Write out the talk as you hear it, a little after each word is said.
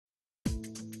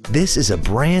This is a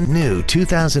brand new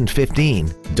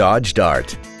 2015 Dodge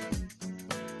Dart.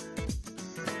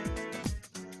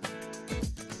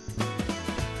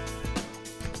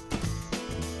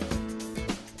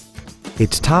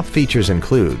 Its top features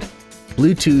include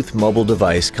Bluetooth mobile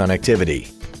device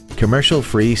connectivity,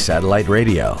 commercial-free satellite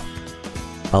radio,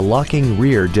 a locking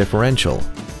rear differential,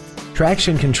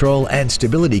 traction control and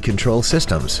stability control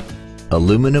systems,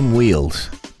 aluminum wheels,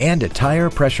 and a tire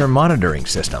pressure monitoring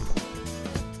system.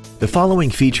 The following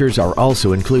features are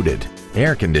also included: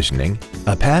 air conditioning,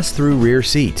 a pass-through rear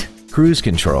seat, cruise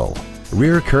control,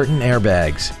 rear curtain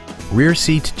airbags, rear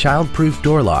seat child-proof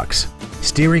door locks,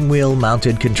 steering wheel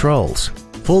mounted controls,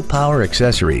 full power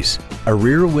accessories, a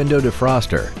rear window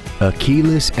defroster, a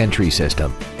keyless entry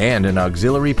system, and an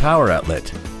auxiliary power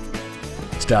outlet.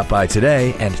 Stop by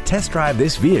today and test drive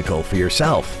this vehicle for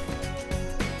yourself.